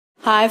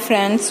Hi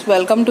friends,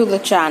 welcome to the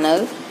channel.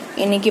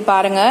 இன்னைக்கு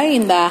பாருங்க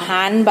இந்த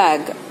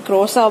ஹேண்ட்பேக்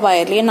க்ரோஷா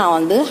வயர்லயே நான்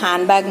வந்து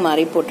ஹேண்ட்பேக்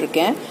மாதிரி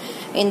போட்டிருக்கேன்.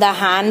 இந்த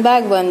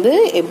ஹேண்ட்பேக் வந்து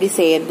எப்படி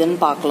செய்யறதுன்னு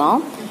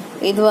பார்க்கலாம்.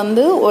 இது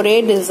வந்து ஒரே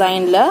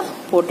டிசைன்ல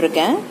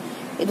போட்டிருக்கேன்.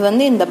 இது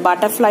வந்து இந்த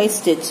பட்டர்ஃப்ளை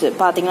ஸ்டிச்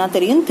பாத்தீங்கன்னா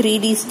தெரியும்,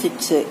 3D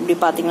ஸ்டிச் இப்படி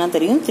பாத்தீங்கன்னா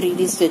தெரியும்,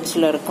 3D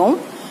ஸ்டிச்ல இருக்கும்.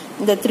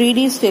 இந்த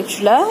 3D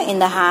ஸ்டிச்ல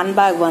இந்த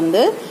ஹேண்ட்பேக்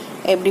வந்து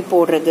எப்படி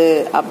போடுறது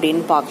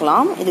அப்படின்னு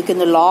பார்க்கலாம். இதுக்கு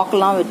இந்த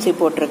லாக்லாம் வச்சு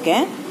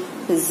போட்டிருக்கேன்.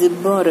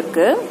 ஜிப்பும்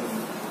இருக்கு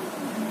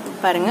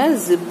பாருங்க,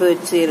 ஜிப்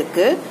வச்சு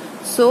இருக்கு.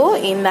 சோ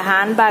இந்த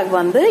ஹேண்ட்பேக்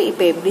வந்து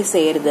இப்ப எப்படி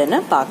செய்யறதுன்னு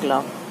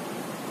பார்க்கலாம்.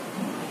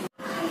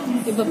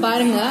 இப்ப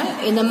பாருங்க,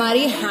 இந்த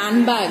மாதிரி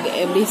ஹேண்ட்பேக்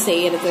எப்படி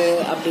செய்யறது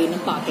அப்படின்னு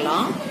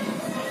பார்க்கலாம்.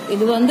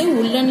 இது வந்து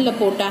உள்ளன்ல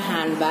போட்ட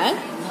ஹேண்ட்பேக்,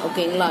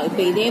 ஓகேங்களா?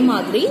 இப்ப இதே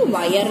மாதிரி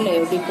வயர்ல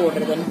எப்படி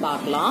போடுறதுன்னு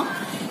பார்க்கலாம்.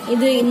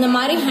 இது இந்த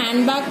மாதிரி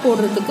ஹேண்ட்பேக்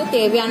போடுறதுக்கு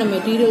தேவையான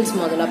மெட்டீரியல்ஸ்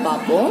முதல்ல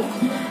பார்ப்போம்.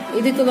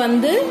 இதுக்கு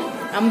வந்து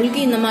நம்மளுக்கு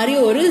இந்த மாதிரி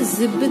ஒரு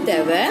ஜிப்பு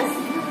தேவை.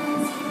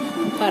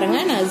 பாருங்க,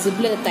 நான்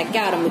ஜிப்ல தைக்க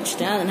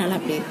ஆரம்பிச்சிட்டேன், அதனால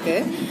அப்படி இருக்கு.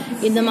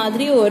 இந்த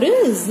மாதிரி ஒரு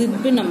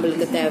ஜிப்பு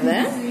நம்மளுக்கு தேவை,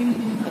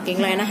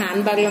 ஓகேங்களா? ஏன்னா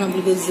ஹேண்ட்பேக்ல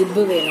நம்மளுக்கு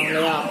ஜிப்பு வேணும்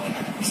இல்லையா?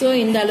 ஸோ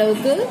இந்த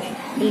அளவுக்கு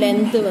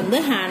லென்த் வந்து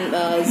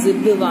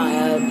ஜிப்பு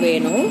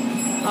வேணும்.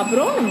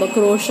 அப்புறம் நம்ம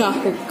க்ரோஷா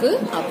ஹுக்கு,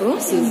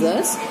 அப்புறம்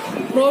சிசர்ஸ்.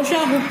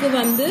 க்ரோஷா ஹுக்கு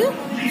வந்து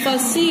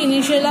ஃபர்ஸ்ட்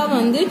இனிஷியலா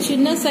வந்து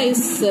சின்ன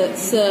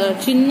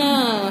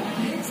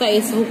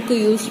சைஸ் ஹுக்கு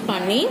யூஸ்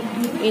பண்ணி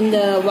இந்த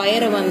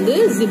வயரை வந்து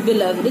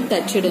ஜிப்பில் வந்து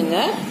தச்சிடுங்க.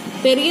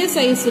 பெரிய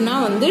சைஸ்னா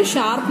வந்து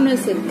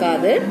ஷார்ப்னஸ்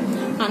இருக்காது,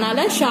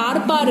 அதனால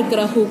ஷார்ப்பா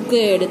இருக்கிற ஹுக்கு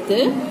எடுத்து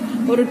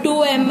ஒரு 2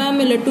 mm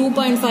இல்ல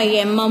 2.5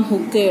 mm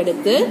ஹுக்கு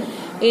எடுத்து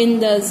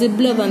இந்த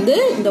ஜிப்ல வந்து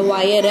இந்த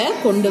வயரை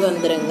கொண்டு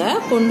வந்துருங்க.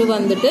 கொண்டு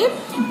வந்துட்டு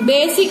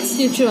பேசிக்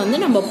ஸ்டிச் வந்து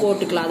நம்ம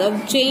போட்டுக்கலாம். அதாவது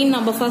செயின்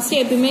நம்ம ஃபர்ஸ்ட்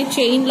எப்பயுமே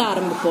செயின்ல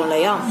ஆரம்பிப்போம்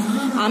இல்லையா,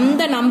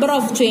 அந்த நம்பர்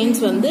ஆஃப்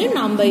செயின்ஸ் வந்து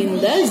நம்ம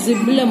இந்த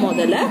ஜிப்ல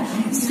முதல்ல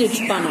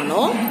ஸ்டிச்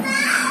பண்ணணும்.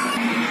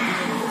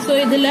 ஸோ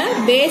இதுல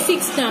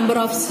பேசிக்ஸ் நம்பர்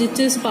ஆஃப்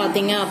ஸ்டிச்சஸ்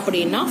பாத்தீங்க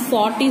அப்படின்னா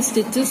 40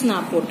 ஸ்டிச்சஸ்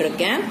நான்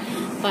போட்டிருக்கேன்.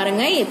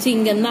 பாருங்க,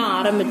 இங்க இருந்து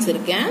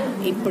ஆரம்பிச்சிருக்கேன்,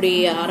 இப்படி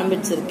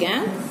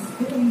ஆரம்பிச்சிருக்கேன்,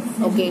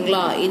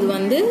 ஓகேங்களா? இது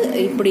வந்து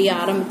இப்படி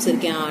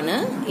ஆரம்பிச்சிருக்கேன்.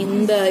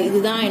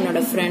 இதுதான்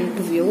என்னோட ஃப்ரண்ட்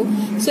வியூ.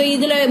 ஸோ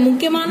இதுல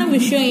முக்கியமான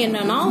விஷயம்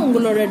என்னன்னா,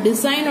 உங்களோட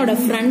டிசைனோட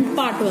ஃப்ரண்ட்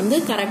பார்ட் வந்து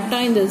கரெக்டா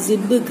இந்த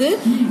ஜிப்புக்கு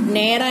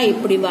நேரா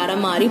இப்படி வர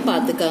மாதிரி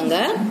பாத்துக்கோங்க.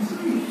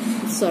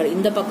 சாரி,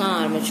 இந்த பக்கம்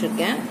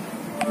ஆரம்பிச்சிருக்கேன்.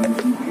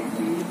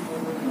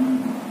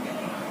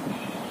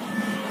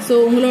 ஸோ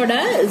உங்களோட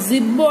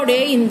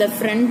ஜிப்போடைய இந்த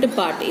ஃப்ரண்ட்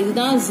பார்ட்,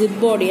 இதுதான்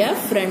ஜிப்போடைய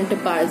ஃப்ரண்ட்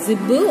பார்ட்.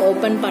 ஜிப்பு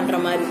ஓபன் பண்ற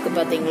மாதிரி இருக்கு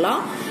பாத்தீங்களா?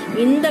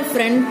 இந்த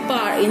ஃப்ரண்ட்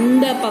பார்ட்,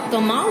 இந்த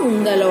பக்கமா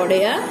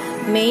உங்களுடைய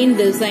மெயின்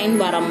டிசைன்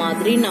வர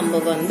மாதிரி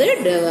நம்ம வந்து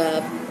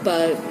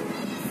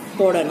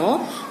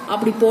போடணும்.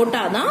 அப்படி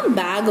போட்டாதான்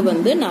பேக்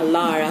வந்து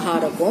நல்லா அழகா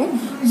இருக்கும்.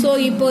 ஸோ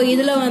இப்போ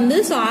இதுல வந்து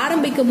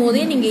ஆரம்பிக்கும்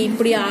போதே நீங்க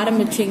இப்படி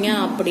ஆரம்பிச்சீங்க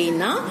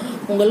அப்படின்னா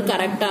உங்களுக்கு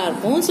கரெக்டா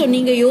இருக்கும். ஸோ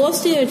நீங்க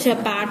யோசிச்சு வச்ச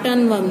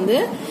பேட்டர்ன் வந்து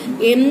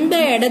எந்த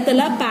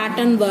இடத்துல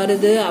பேட்டர்ன்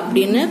வருது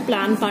அப்படின்னு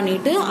பிளான்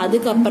பண்ணிட்டு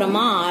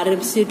அதுக்கப்புறமா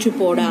ஸ்டிச்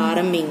போட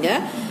ஆரம்பிங்க.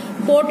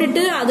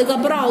 போட்டுட்டு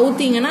அதுக்கப்புறம்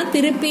அவுத்தீங்கன்னா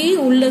திருப்பி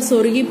உள்ள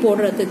சொருகி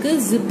போடுறதுக்கு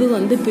ஜிப்பு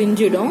வந்து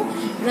பிஞ்சிடும்.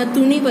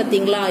 துணி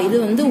பாத்தீங்களா, இது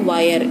வந்து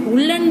வயர்.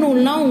 உள்ளன்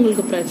நூல்னா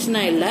உங்களுக்கு பிரச்சனை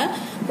இல்லை,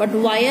 பட்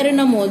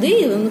வயர்னும் போது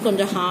இது வந்து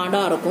கொஞ்சம்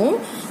ஹார்டா இருக்கும்.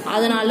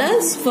 அதனால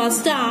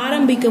ஃபர்ஸ்ட்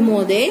ஆரம்பிக்கும்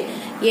போதே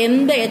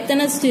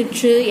எத்தனை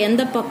ஸ்டிச்சு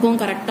எந்த பக்கம்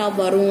கரெக்டா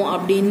வரும்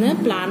அப்படின்னு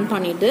பிளான்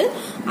பண்ணிட்டு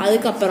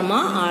அதுக்கப்புறமா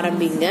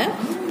ஆரம்பிங்க.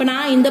 இப்ப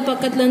நான் இந்த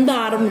பக்கத்துல இருந்து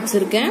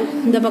ஆரம்பிச்சிருக்கேன்.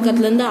 இந்த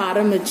பக்கத்துல இருந்து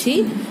ஆரம்பிச்சு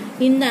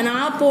இந்த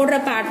நான் போடுற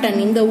பேட்டர்ன்,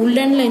 இந்த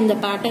உள்ளன்ல இந்த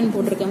பேட்டர்ன்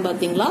போட்டிருக்கேன்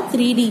பாத்தீங்களா,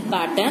 3D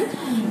பேட்டர்ன்.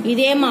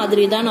 இதே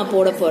மாதிரி தான் நான்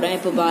போட போறேன்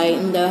இப்ப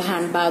இந்த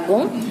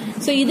ஹேண்ட்பேக்கும்.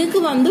 ஸோ இதுக்கு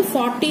வந்து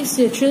 40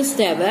 ஸ்டிச்சஸ்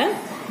தேவை.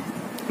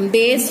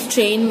 பேஸ்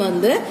செயின்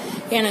வந்து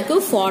எனக்கு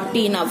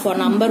 40,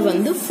 நம்பர்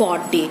வந்து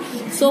 40.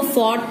 ஸோ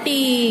 40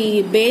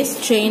 பேஸ்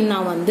செயின்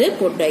நான் வந்து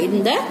போட்டேன்.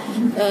 இந்த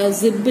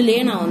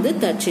ஜிப்பிலேயே நான் வந்து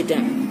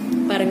தச்சிட்டேன்.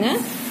 பாருங்க,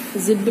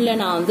 ஜிப்பில்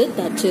நான் வந்து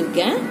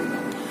தச்சிருக்கேன்.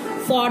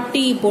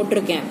 40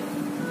 போட்டிருக்கேன்.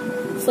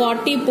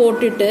 40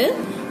 போட்டுட்டு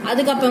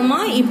அதுக்கப்புறமா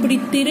இப்படி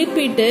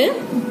திருப்பிட்டு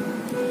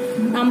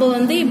நம்ம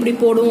வந்து இப்படி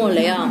போடுவோம்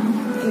இல்லையா,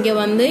 இங்க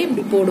வந்து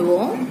இப்படி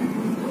போடுவோம்.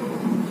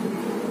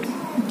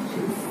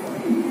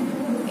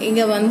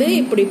 இங்க வந்து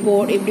இப்படி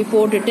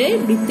போட்டுட்டு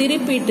இப்படி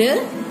திருப்பிட்டு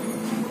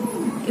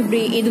இப்படி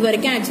இது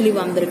வரைக்கும் ஆக்சுவலி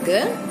வந்திருக்கு.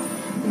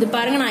 இது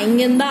பாருங்க, நான்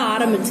இங்க இருந்தா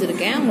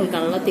ஆரம்பிச்சிருக்கேன், உங்களுக்கு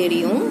நல்லா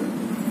தெரியும்.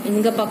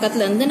 இங்க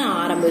பக்கத்துல இருந்து நான்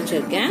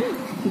ஆரம்பிச்சிருக்கேன்.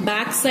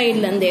 பேக்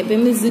சைட்ல இருந்து,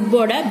 எப்பயுமே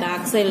ஜிப்போட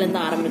பேக் சைட்ல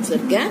இருந்து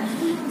ஆரம்பிச்சிருக்கேன்.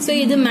 ஸோ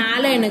இது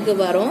மேல எனக்கு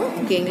வரும்,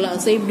 ஓகேங்களா?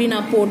 ஸோ இப்படி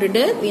நான்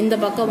போட்டுட்டு இந்த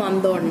பக்கம்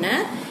வந்த உடனே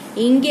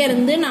இங்க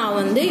இருந்து நான்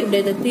வந்து இப்படி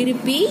இதை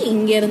திருப்பி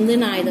இங்க இருந்து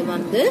நான் இதை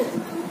வந்து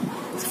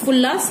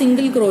ஃபுல்லா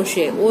சிங்கிள்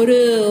குரோஷே, ஒரு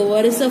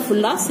வருஷம்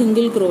ஃபுல்லா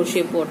சிங்கிள்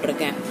குரோஷே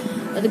போட்டிருக்கேன்.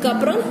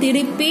 அதுக்கப்புறம்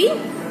திருப்பி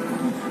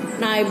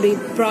நான் இப்படி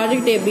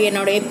ப்ராஜெக்ட் எப்படி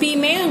என்னோட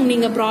எப்பயுமே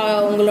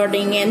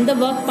நீங்க எந்த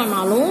ஒர்க்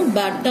பண்ணாலும்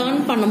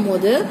டர்ன்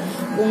பண்ணும்போது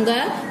உங்க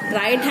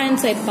ரைட்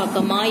ஹேண்ட் சைட்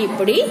பக்கமா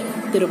இப்படி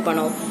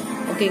திருப்பணும்.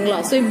 ஓகேங்களா.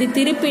 ஸோ இப்படி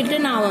திருப்பிட்டு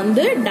நான்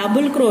வந்து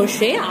டபுள்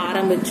crochet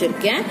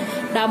ஆரம்பிச்சிருக்கேன்.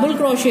 டபுள்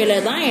crochetல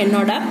தான்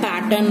என்னோட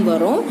பேட்டர்ன்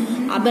வரும்.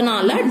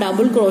 அதனால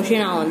டபுள் crochet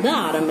நான் வந்து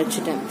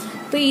ஆரம்பிச்சிட்டேன்.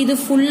 இப்போ இது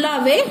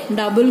ஃபுல்லாவே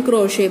டபுள்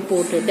crochet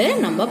போட்டுட்டு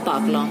நம்ம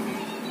பார்க்கலாம்.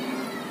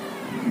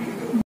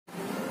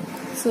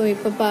 ஸோ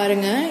இப்போ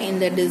பாருங்க,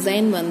 இந்த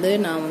டிசைன் வந்து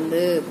நான்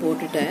வந்து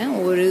போட்டுட்டேன்.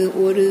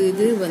 ஒரு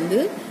இது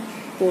வந்து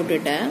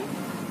போட்டுட்டேன்.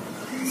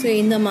 ஸோ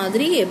இந்த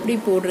மாதிரி எப்படி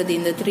போடுறது,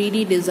 இந்த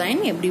 3D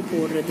டிசைன் எப்படி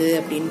போடுறது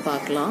அப்படின்னு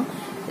பார்க்கலாம்.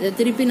 இதை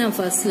திருப்பி நான்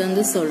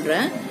ஃபர்ஸ்ட்லேருந்து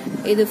சொல்கிறேன்.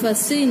 இது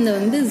ஃபர்ஸ்ட் இந்த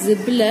வந்து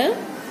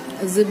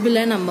ஜிப்பில்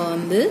நம்ம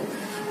வந்து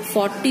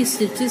 40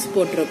 ஸ்டிச்சஸ்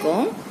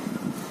போட்டிருக்கோம்.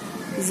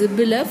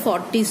 ஜிப்பில்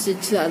 40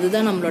 ஸ்டிச்,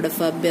 அதுதான் நம்மளோட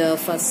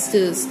ஃபர்ஸ்ட்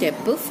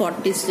ஸ்டெப்பு.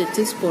 40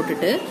 ஸ்டிச்சஸ்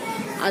போட்டுட்டு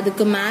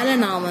அதுக்கு மேலே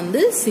நான்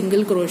வந்து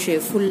சிங்கிள் crochet,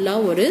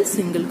 ஃபுல்லாக ஒரு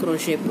சிங்கிள்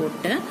crochet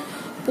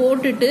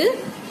போட்டுட்டு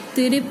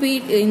திருப்பி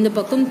இந்த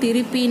பக்கம்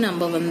திருப்பி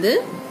நம்ம வந்து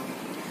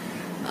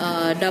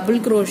டபுள்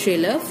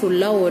crochetல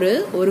ஃபுல்லாக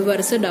ஒரு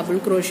வருஷம் டபுள்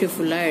crochet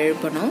ஃபுல்லாக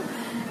எழுப்பணும்.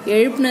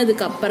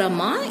 எழுப்பினதுக்கு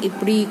அப்புறமா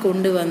இப்படி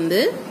கொண்டு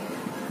வந்து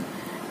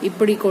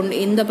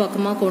இந்த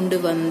பக்கமாக கொண்டு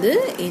வந்து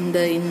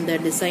இந்த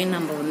டிசைன்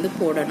நம்ம வந்து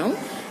போடணும்.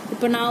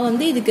 இப்போ நான்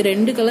வந்து இதுக்கு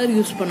 2 கலர்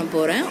யூஸ் பண்ண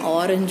போகிறேன்,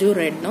 ஆரஞ்சும்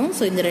ரெட்டும்.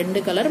 ஸோ இந்த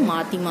 2 கலர்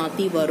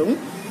மாற்றி வரும்.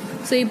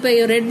 ஸோ இப்போ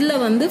ரெட்ல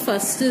வந்து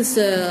ஃபர்ஸ்ட்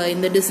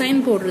இந்த டிசைன்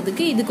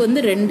போடுறதுக்கு இதுக்கு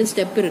வந்து 2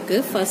 ஸ்டெப் இருக்கு.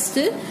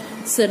 ஃபர்ஸ்ட்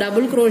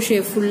டபுள்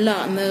crochet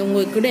ஃபுல்லாக அந்த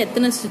உங்ககிட்ட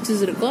எத்தனை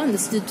ஸ்டிச்சஸ் இருக்கோ அந்த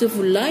ஸ்டிச்சு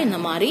ஃபுல்லாக இந்த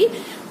மாதிரி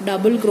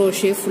டபுள்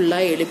crochet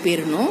ஃபுல்லாக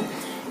எழுப்பிடணும்.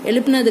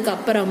 எழுப்பினதுக்கு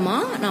அப்புறமா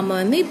நம்ம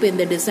வந்து இப்போ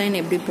இந்த டிசைன்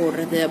எப்படி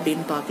போடுறது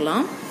அப்படின்னு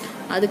பார்க்கலாம்.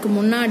 அதுக்கு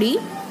முன்னாடி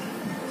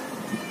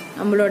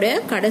நம்மளோட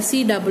கடைசி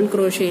டபுள்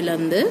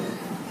crochetலேருந்து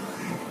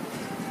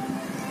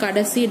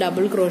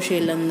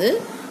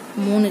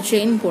 3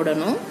 செயின்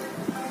போடணும்.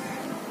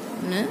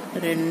 1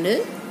 2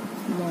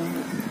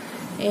 3.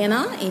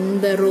 ஏன்னா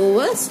இந்த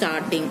ரோவை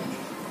ஸ்டார்டிங்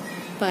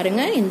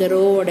பாருங்க, இந்த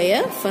ரோவோடைய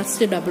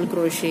ஃபர்ஸ்ட் டபுள்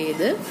crochet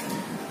இது.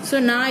 ஸோ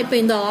நான் இப்போ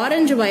இந்த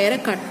ஆரஞ்சு வயரை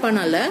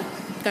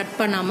கட்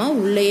பண்ணாமல்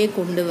உள்ளேயே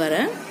கொண்டு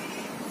வரேன்.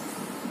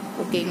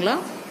 ஓகேங்களா.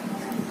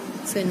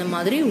 ஸோ இந்த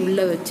மாதிரி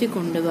உள்ளே வச்சு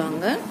கொண்டு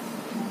வாங்க.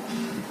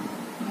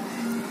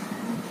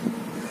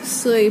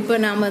 ஸோ இப்போ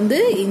நான் வந்து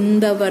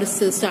இந்த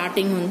வருஷம்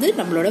ஸ்டார்டிங் வந்து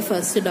நம்மளோட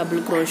ஃபர்ஸ்ட்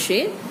டபுள்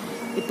crochet.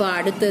 இப்போ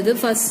அடுத்தது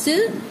ஃபர்ஸ்ட்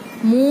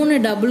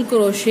 3 டபுள்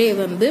crochet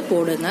வந்து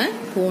போடுங்க.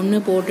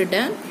 1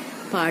 போட்டுட்டேன்.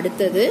 இப்போ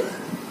அடுத்தது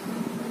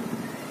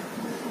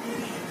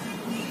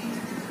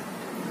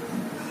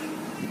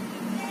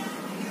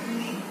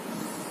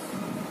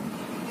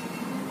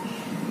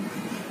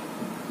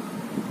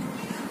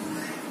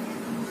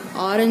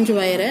ஆரஞ்சு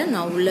வயரை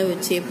நான் உள்ள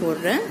வச்சே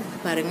போடுறேன்.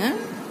 பாருங்க,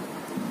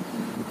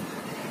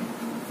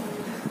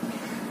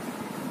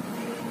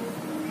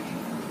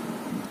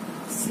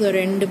 ஸோ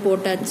 2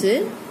 போட்டாச்சு.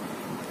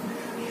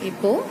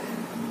 இப்போ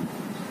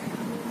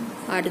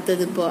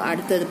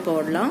அடுத்தது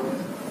போடலாம்.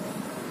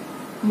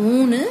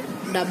 3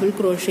 டபுள்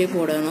crochet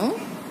போடணும்.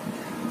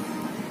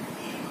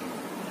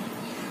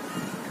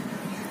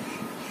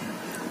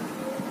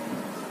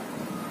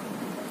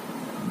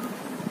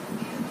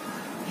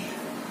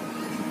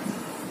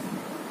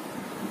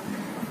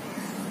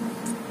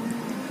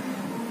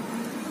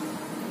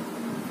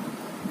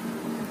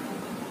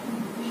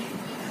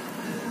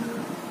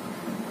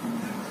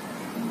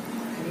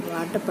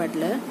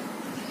 வாட்டப்படல,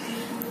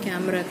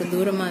 கேமராக்கு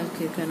தூரமாக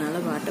இருக்கிறதுனால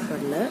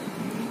வாட்டப்படல.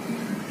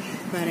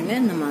 பாருங்க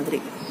இந்த மாதிரி.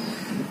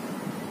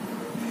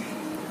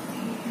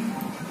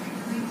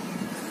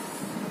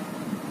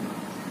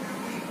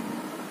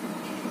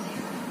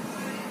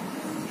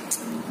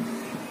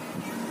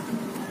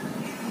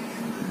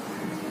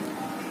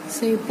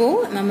 ஸோ இப்போ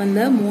நம்ம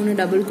இந்த 3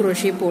 டபுள்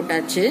crochet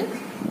போட்டாச்சு.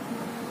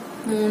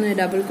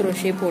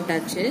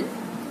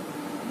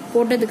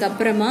 போட்டதுக்கு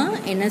அப்புறமா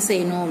என்ன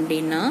செய்யணும்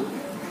அப்படின்னா,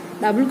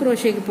 டபுள்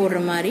crochetக்கு போடுற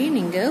மாதிரி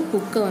நீங்கள்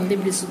ஹுக்கை வந்து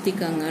இப்படி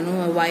சுற்றிக்கோங்க.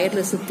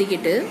 வயரில்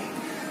சுற்றிக்கிட்டு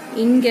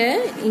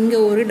இங்கே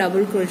ஒரு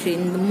டபுள் crochet,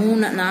 இந்த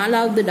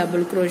 4வது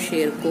டபுள் crochet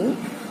இருக்கும்.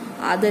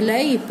 அதில்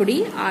இப்படி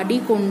அடி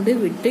கொண்டு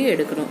விட்டு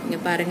எடுக்கணும். இங்கே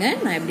பாருங்கள்,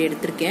 நான் இப்படி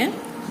எடுத்திருக்கேன்,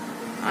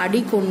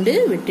 அடி கொண்டு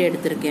விட்டு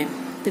எடுத்திருக்கேன்.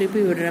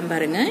 திருப்பி விடுறேன்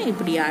பாருங்கள்.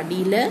 இப்படி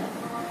அடியில்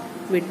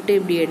விட்டு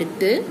இப்படி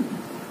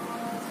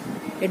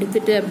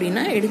எடுத்துட்டு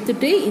அப்படின்னா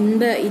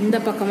இந்த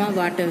பக்கமாக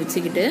வாட்டை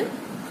வச்சுக்கிட்டு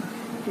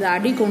இதை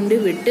அடி கொண்டு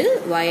விட்டு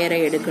வயரை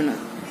எடுக்கணும்.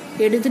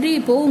 எடுத்துட்டு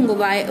இப்போ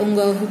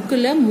உங்கள்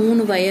ஹுக்கில்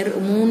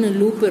 3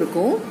 லூப்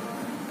இருக்கும்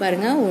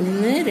பாருங்க.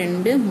 1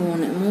 2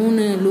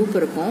 3 லூப்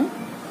இருக்கும்.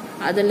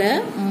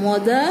 அதில்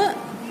மொதல்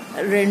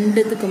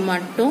 2த்துக்கு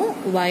மட்டும்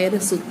வயரை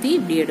சுற்றி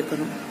இப்படி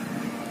எடுக்கணும்.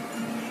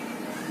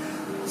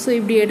 ஸோ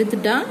இப்படி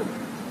எடுத்துட்டா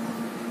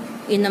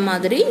இந்த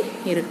மாதிரி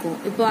இருக்கும்.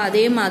 இப்போ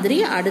அதே மாதிரி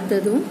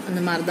அடுத்ததும் அந்த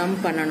மாதிரி தான்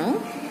பண்ணணும்.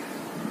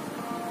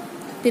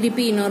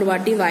 திருப்பி இன்னொரு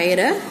வாட்டி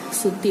வயரை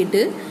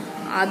சுற்றிட்டு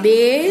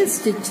அதே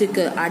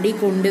ஸ்டிச்சுக்கு அடி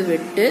கொண்டு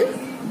விட்டு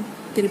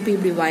திருப்பி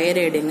இப்படி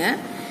வயரை எடுங்க.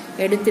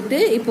 எடுத்துட்டு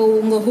இப்போ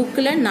உங்கள்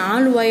ஹுக்கில்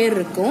 4 வயர்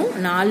இருக்கும்,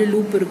 4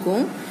 லூப்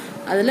இருக்கும்.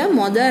 அதில்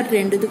மொதல்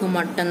 2த்துக்கு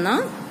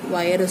மட்டும்தான்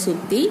வயரை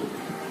சுற்றி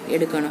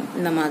எடுக்கணும்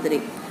இந்த மாதிரி.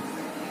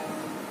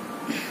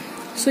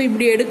 ஸோ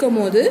இப்படி எடுக்கும்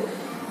போது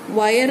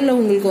ஒயரில்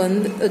உங்களுக்கு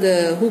வந்து இது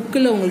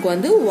ஹுக்கில் உங்களுக்கு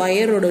வந்து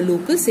ஒயரோட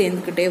லூப்பு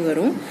சேர்ந்துக்கிட்டே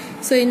வரும்.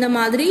 ஸோ இந்த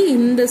மாதிரி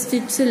இந்த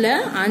ஸ்டிச்சில்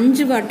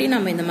 5 வாட்டி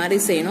நம்ம இந்த மாதிரி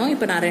செய்யணும்.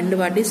 இப்போ நான் 2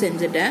 வாட்டி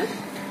செஞ்சுட்டேன்.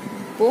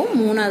 இப்போது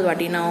 3ஆவது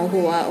வாட்டி நான்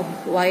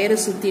ஒயரை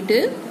சுற்றிட்டு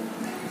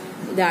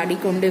இதை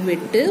அடிக்கொண்டு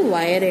விட்டு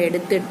ஒயரை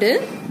எடுத்துட்டு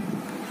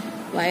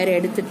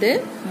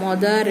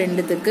மொதல்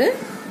 2த்துக்கு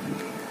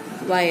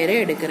ஒயரை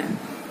எடுக்கிறேன்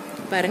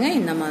பாருங்கள்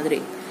இந்த மாதிரி.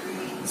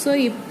 ஸோ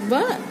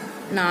இப்போ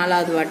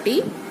 4ஆவது வாட்டி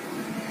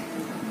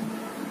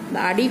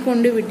அடி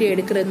கொண்டு விட்டு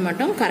எடுக்கிறது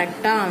மட்டும்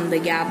கரெக்டாக அந்த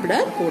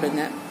கேப்பில்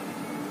போடுங்க.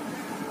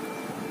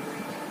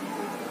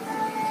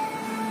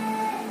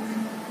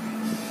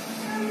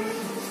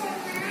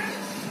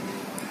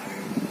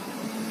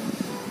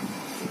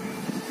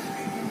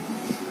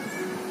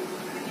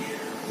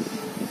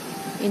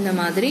 இந்த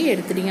மாதிரி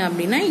எடுத்துட்டீங்க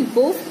அப்படின்னா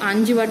இப்போது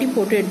 5 வாட்டி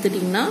போட்டு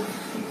எடுத்துட்டிங்கன்னா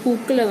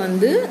ஹூக்கில்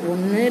வந்து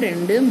 1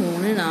 2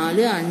 3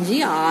 4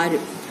 5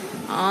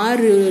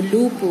 6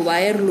 லூப்பு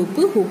ஒயர்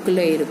லூப்பு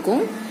ஹூக்கில்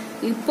இருக்கும்.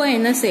 இப்போ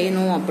என்ன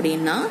செய்யணும்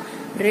அப்படின்னா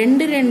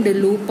 2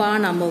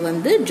 லூப்பாக நம்ம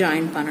வந்து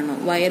ஜாயின்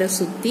பண்ணணும். ஒயரை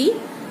சுற்றி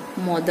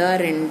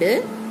மொதல் 2,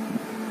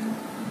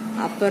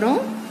 அப்புறம்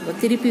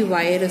திருப்பி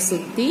ஒயரை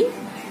சுற்றி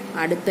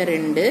அடுத்த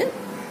 2,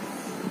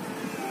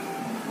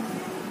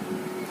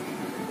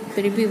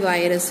 திருப்பி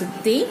ஒயரை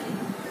சுற்றி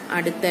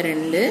அடுத்த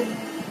 2,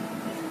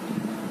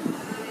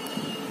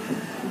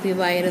 திருப்பி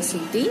ஒயரை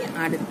சுற்றி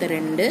அடுத்த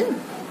 2,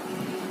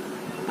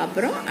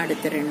 அப்புறம்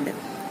அடுத்த 2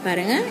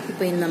 பாருங்க.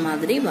 இப்போ இந்த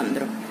மாதிரி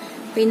வந்துடும்.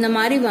 இப்போ இந்த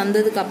மாதிரி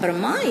வந்ததுக்கு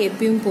அப்புறமா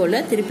எப்பயும்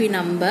போல் திருப்பி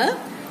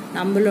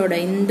நம்மளோட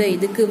இந்த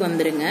இதுக்கு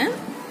வந்துடுங்க.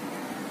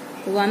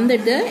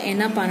 வந்துட்டு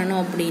என்ன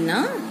பண்ணணும் அப்படின்னா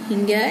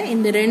இங்கே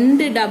இந்த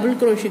 2 டபுள்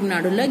க்ரோஷேக்கு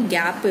நடுவில்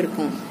கேப்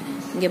இருக்கும்.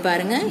 இங்கே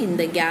பாருங்க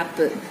இந்த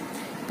கேப்பு.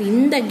 இப்போ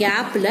இந்த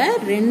கேப்பில்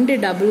 2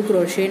 டபுள்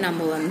க்ரோஷே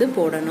நம்ம வந்து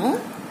போடணும்.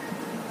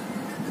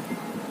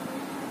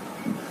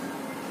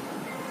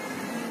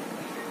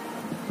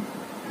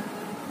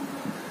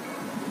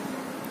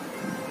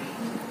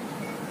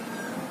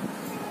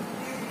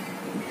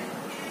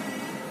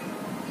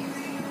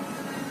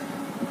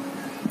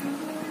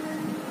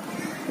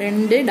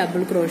 ரெண்டு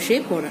டபுள் க்ரோஷே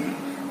போடணும்.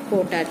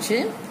 போட்டாச்சு.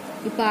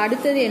 இப்போ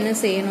அடுத்தது என்ன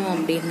செய்யணும்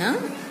அப்படின்னா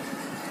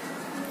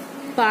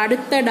இப்போ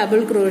அடுத்த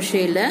டபுள்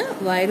க்ரோஷேல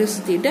வயரை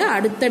சுற்றிட்டு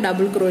அடுத்த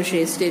டபுள்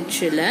க்ரோஷே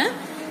ஸ்டிச்சில்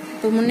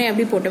இப்போ முன்னே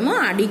எப்படி போட்டோமோ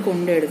அடி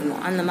கொண்டு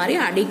எடுக்கணும். அந்த மாதிரி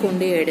அடி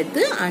கொண்டு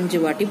எடுத்து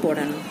 5 வாட்டி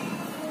போடணும்.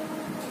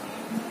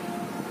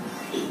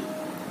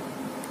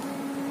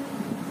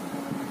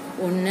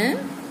 ஒன்று,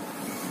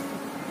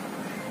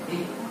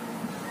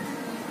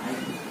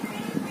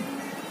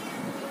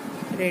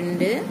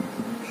 2,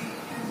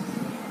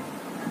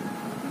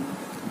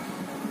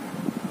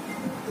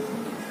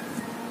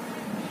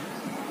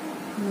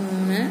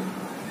 3,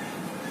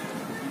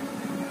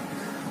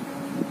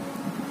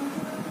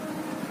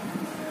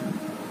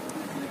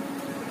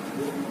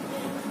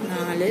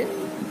 4,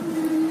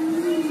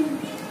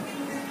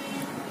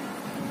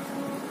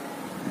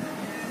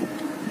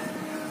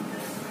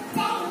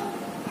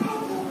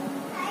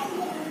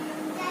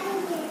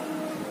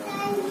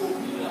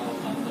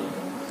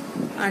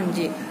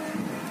 5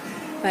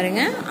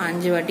 பாருங்க.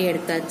 5 வாட்டி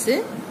எடுத்தாச்சு.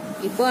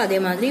 இப்போ அதே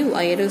மாதிரி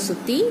ஒயரை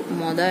சுற்றி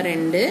மொதல்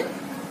 2,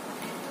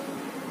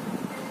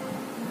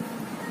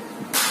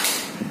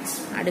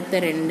 அடுத்த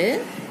 2,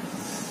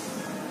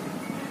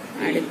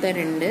 அடுத்த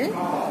 2,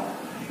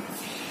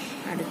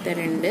 அடுத்த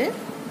 2,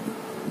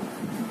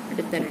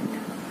 அடுத்த 2.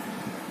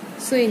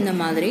 ஸோ இந்த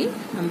மாதிரி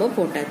நம்ம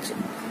போட்டாச்சு.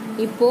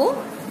 இப்போ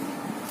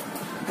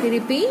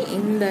திருப்பி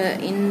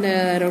இந்த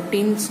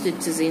ரொட்டீன்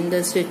ஸ்டிச்சஸ் இந்த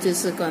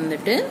ஸ்டிச்சஸுக்கு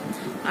வந்துட்டு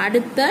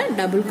அடுத்த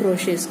டபுள்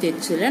க்ரோஷே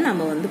ஸ்டிச்சில்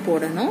நம்ம வந்து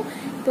போடணும்.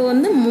 இப்போ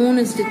வந்து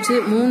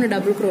 3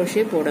 டபுள்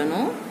க்ரோஷே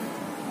போடணும்.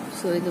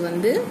 ஸோ இது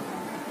வந்து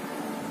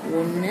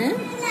 1,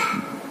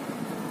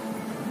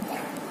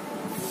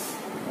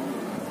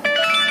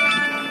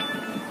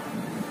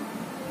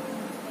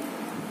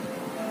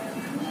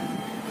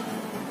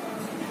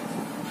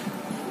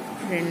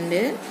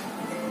 2,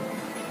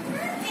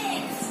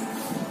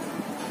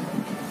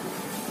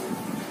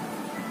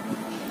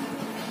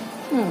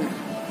 3.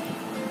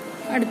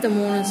 அடுத்த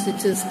 3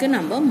 ஸ்டிச்சஸ்க்கு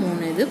நம்ம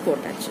 3 இது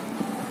போட்டாச்சு.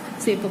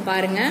 ஸோ இப்போ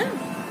பாருங்க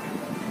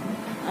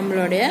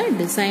நம்மளுடைய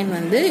டிசைன்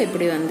வந்து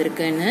எப்படி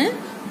வந்திருக்குன்னு.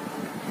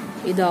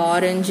 இது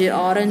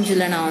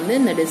ஆரஞ்சில் நான் வந்து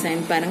இந்த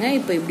டிசைன் பாருங்க.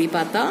 இப்போ இப்படி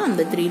பார்த்தா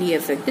அந்த 3D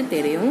எஃபெக்ட்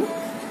தெரியும்.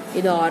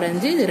 இது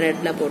ஆரஞ்சு, இது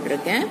ரெட்டில்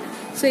போட்டிருக்கேன்.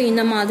 ஸோ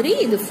இந்த மாதிரி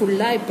இது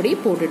ஃபுல்லாக இப்படி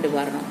போட்டுட்டு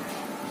வரணும்.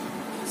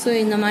 ஸோ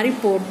இந்த மாதிரி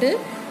போட்டு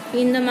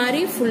இந்த மாதிரி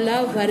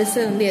ஃபுல்லாக வரிசை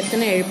வந்து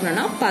எத்தனை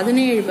எழுப்பணும்னா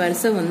 17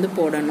 வரிசை வந்து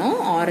போடணும்.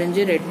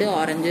 ஆரஞ்சு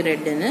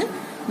ரெட்டுன்னு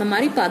இந்த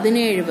மாதிரி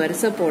 17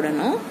 வரிசை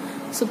போடணும்.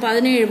 ஸோ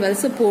 17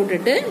 வரிசை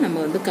போட்டுட்டு நம்ம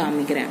வந்து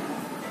காமிக்கிறேன்.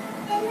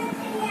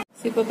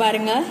 இப்போ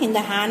பாருங்க இந்த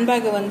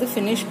ஹேண்ட்பேக்கை வந்து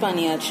ஃபினிஷ்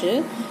பண்ணியாச்சு.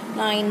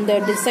 நான் இந்த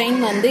டிசைன்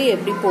வந்து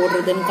எப்படி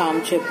போடுறதுன்னு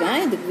காமிச்சிருப்பேன்.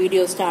 இதுக்கு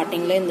வீடியோ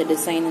ஸ்டார்டிங்கில் இந்த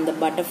டிசைன் இந்த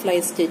பட்டர்ஃப்ளை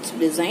ஸ்டிச்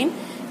டிசைன்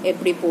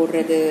எப்படி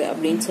போடுறது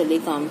அப்படின்னு சொல்லி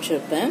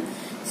காமிச்சிருப்பேன்.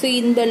 ஸோ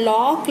இந்த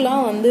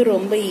லாக்லாம் வந்து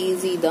ரொம்ப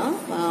ஈஸி தான்.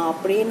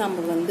 அப்படியே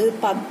நம்ம வந்து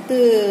 10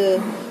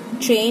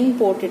 செயின்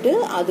போட்டுட்டு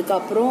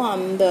அதுக்கப்புறம்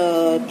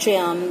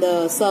அந்த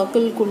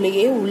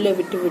சர்க்கிள்குள்ளேயே உள்ள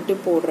விட்டு விட்டு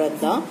போடுறது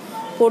தான்.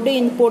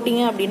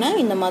 போட்டிங்க அப்படின்னா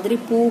இந்த மாதிரி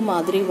பூ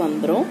மாதிரி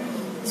வந்துடும்.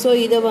 ஸோ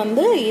இதை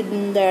வந்து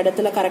இந்த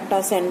இடத்துல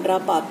கரெக்டாக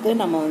சென்டராக பார்த்து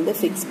நம்ம வந்து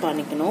ஃபிக்ஸ்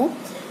பண்ணிக்கணும்.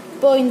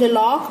 இப்போ இந்த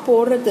லாக்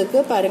போடுறதுக்கு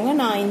பாருங்க,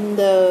 நான்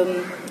இந்த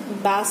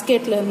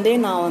பேஸ்கெட்லேருந்தே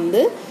நான்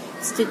வந்து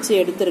ஸ்டிச்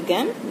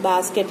எடுத்திருக்கேன்.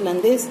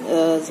 பேஸ்கெட்லேருந்தே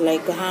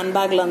லைக்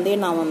ஹேண்ட்பேக்லேருந்தே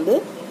நான் வந்து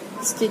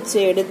ஸ்டிச்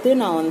எடுத்து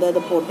நான் வந்து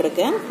அதை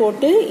போட்டிருக்கேன்.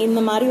 போட்டு இந்த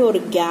மாதிரி ஒரு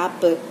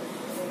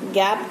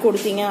கேப்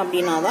கொடுத்தீங்க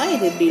அப்படின்னா தான்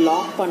இது இப்படி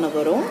லாக் பண்ண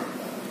வரும்.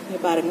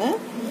 பாருங்க,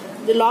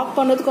 இது லாக்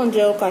பண்ணது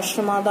கொஞ்சம்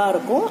கஷ்டமாக தான்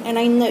இருக்கும்.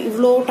 ஏன்னா இந்த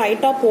இவ்வளோ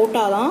டைட்டாக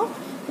போட்டால் தான்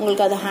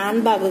உங்களுக்கு அது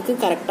ஹேண்ட்பேக்குக்கு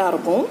கரெக்டாக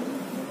இருக்கும்.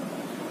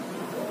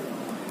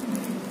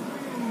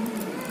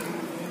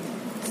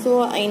 ஸோ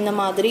இந்த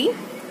மாதிரி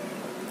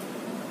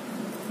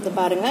இது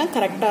பாருங்க,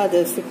 கரெக்டாக அது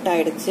ஃபிட்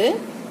ஆயிடுச்சு.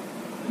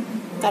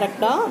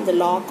 கரெக்டாக இந்த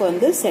லாக்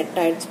வந்து செட்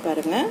ஆயிடுச்சு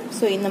பாருங்க.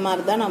 ஸோ இந்த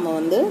மாதிரி தான் நம்ம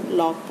வந்து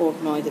லாக்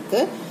போடணும்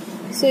இதுக்கு.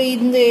 ஸோ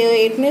இந்த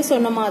ஏற்கனவே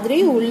சொன்ன மாதிரி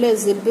உள்ள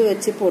ஜிப்பு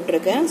வச்சு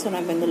போட்டிருக்கேன். ஸோ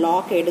நான் இப்போ இந்த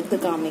லாக் எடுத்து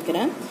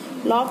காமிக்கிறேன்.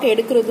 லாக்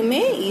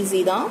எடுக்கிறதுமே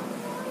ஈஸி தான்.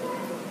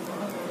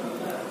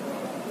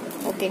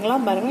 ஓகேங்களா,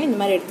 பாருங்க இந்த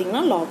மாதிரி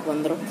எடுத்தீங்கன்னா லாக்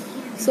வந்துடும்.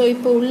 ஸோ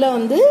இப்போ உள்ள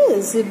வந்து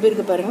ஜிப்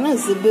இருக்கு பாருங்க,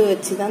 நான் ஜிப்பு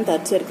வச்சு தான்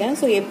தச்சிருக்கேன்.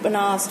 ஸோ இப்போ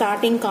நான்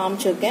ஸ்டார்டிங்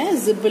காமிச்சிருக்கேன்,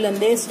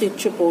 ஜிப்புலேருந்தே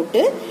ஸ்டிச்சு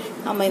போட்டு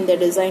நம்ம இந்த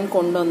டிசைன்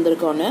கொண்டு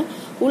வந்திருக்கோன்னு.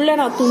 உள்ள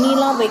நான்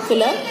துணிலாம்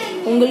வைக்கல.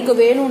 உங்களுக்கு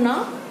வேணும்னா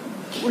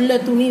உள்ள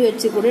துணி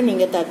வச்சு கூட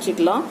நீங்க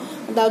தச்சுக்கலாம்.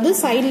 அதாவது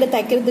சைடில்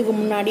தைக்கிறதுக்கு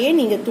முன்னாடியே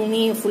நீங்க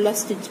துணியை ஃபுல்லாக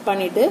ஸ்டிச்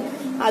பண்ணிட்டு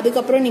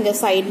அதுக்கப்புறம் நீங்க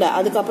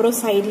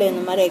சைடில்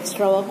இந்த மாதிரி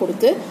எக்ஸ்ட்ராவாக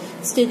கொடுத்து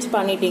ஸ்டிச்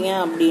பண்ணிட்டீங்க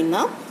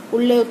அப்படின்னா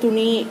உள்ள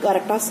துணி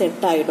கரெக்டாக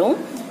செட் ஆயிடும்.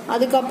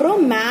 அதுக்கப்புறம்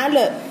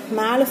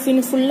மேலே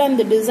ஃபுல்லாக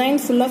இந்த டிசைன்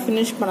ஃபுல்லாக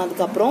ஃபினிஷ்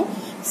பண்ணதுக்கப்புறம்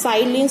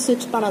சைட்லேயும்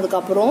ஸ்டிச்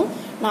பண்ணதுக்கப்புறம்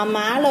நான்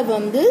மேலே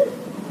வந்து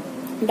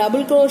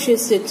டபுள் க்ரோஷே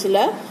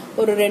ஸ்டிச்சில்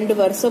ஒரு 2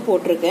 வருஷம்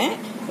போட்டிருக்கேன்.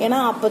 ஏன்னா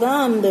அப்போதான்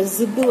அந்த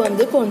ஜிப்பு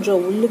வந்து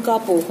கொஞ்சம் உள்ளுக்கா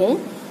போகும்,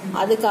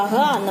 அதுக்காக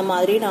அந்த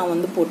மாதிரி நான்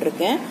வந்து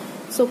போட்டிருக்கேன்.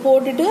 ஸோ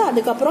போட்டுட்டு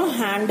அதுக்கப்புறம்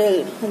ஹேண்டில்,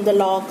 இந்த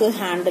லாக்கு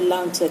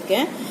ஹேண்டில்லாம்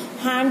வச்சுருக்கேன்.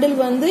 ஹேண்டில்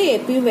வந்து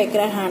எப்பயும்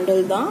வைக்கிற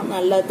ஹேண்டில் தான்,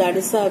 நல்லா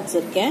தடிசாக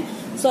வச்சுருக்கேன்.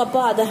 ஸோ அப்போ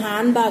அது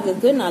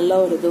ஹேண்ட்பேக்குக்கு நல்ல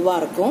ஒரு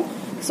இதுவாக இருக்கும்.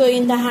 ஸோ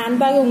இந்த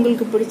ஹேண்ட்பேக்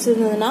உங்களுக்கு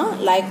பிடிச்சிருந்ததுன்னா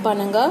லைக்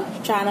பண்ணுங்க,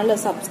 சேனலை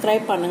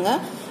சப்ஸ்கிரைப் பண்ணுங்க.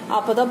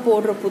 அப்போதான்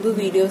போடுற புது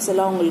வீடியோஸ்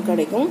எல்லாம் உங்களுக்கு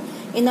கிடைக்கும்.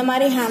 இந்த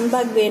மாதிரி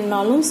ஹேண்ட்பேக்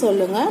வேணும்னாலும்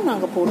சொல்லுங்க,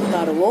 நாங்கள் போட்டு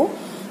தருவோம்.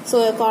 ஸோ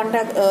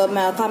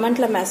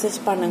கமெண்ட்ல மெசேஜ்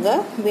பண்ணுங்க,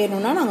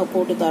 வேணும்னா நாங்கள்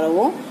போட்டு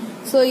தருவோம்.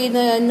 ஸோ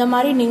இந்த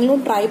மாதிரி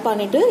நீங்களும் ட்ரை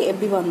பண்ணிட்டு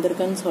எப்படி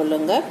வந்திருக்குன்னு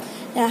சொல்லுங்க.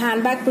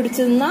 ஹேண்ட்பேக்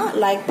பிடிச்சதுன்னா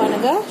லைக்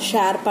பண்ணுங்க,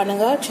 ஷேர்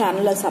பண்ணுங்க,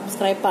 சேனலை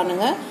சப்ஸ்கிரைப்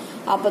பண்ணுங்க.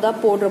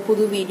 அப்போதான் போடுற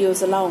புது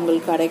வீடியோஸ் எல்லாம்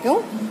உங்களுக்கு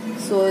கிடைக்கும்.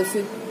 ஸோ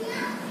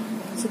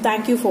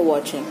தேங்க்யூ ஃபார்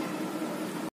வாட்சிங்.